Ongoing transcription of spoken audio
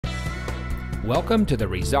Welcome to the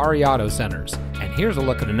Razzari Auto Centers, and here's a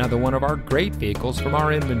look at another one of our great vehicles from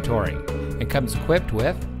our inventory. It comes equipped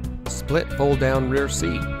with split fold-down rear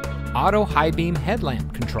seat, auto high-beam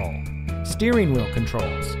headlamp control, steering wheel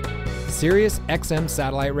controls, Sirius XM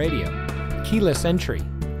satellite radio, keyless entry,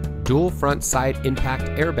 dual front side impact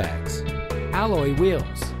airbags, alloy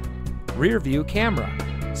wheels, rear view camera,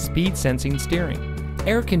 speed sensing steering,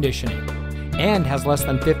 air conditioning, and has less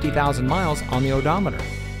than 50,000 miles on the odometer.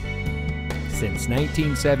 Since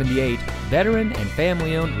 1978, veteran and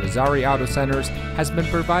family-owned Razzari Auto Centers has been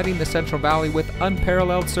providing the Central Valley with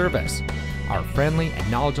unparalleled service. Our friendly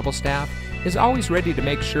and knowledgeable staff is always ready to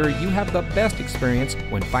make sure you have the best experience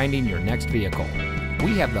when finding your next vehicle.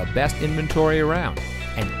 We have the best inventory around,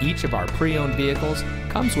 and each of our pre-owned vehicles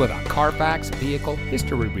comes with a Carfax Vehicle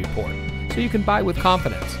History Report, so you can buy with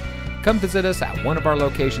confidence. Come visit us at one of our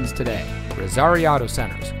locations today. Razzari Auto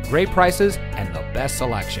Centers, great prices and the best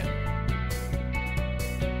selection.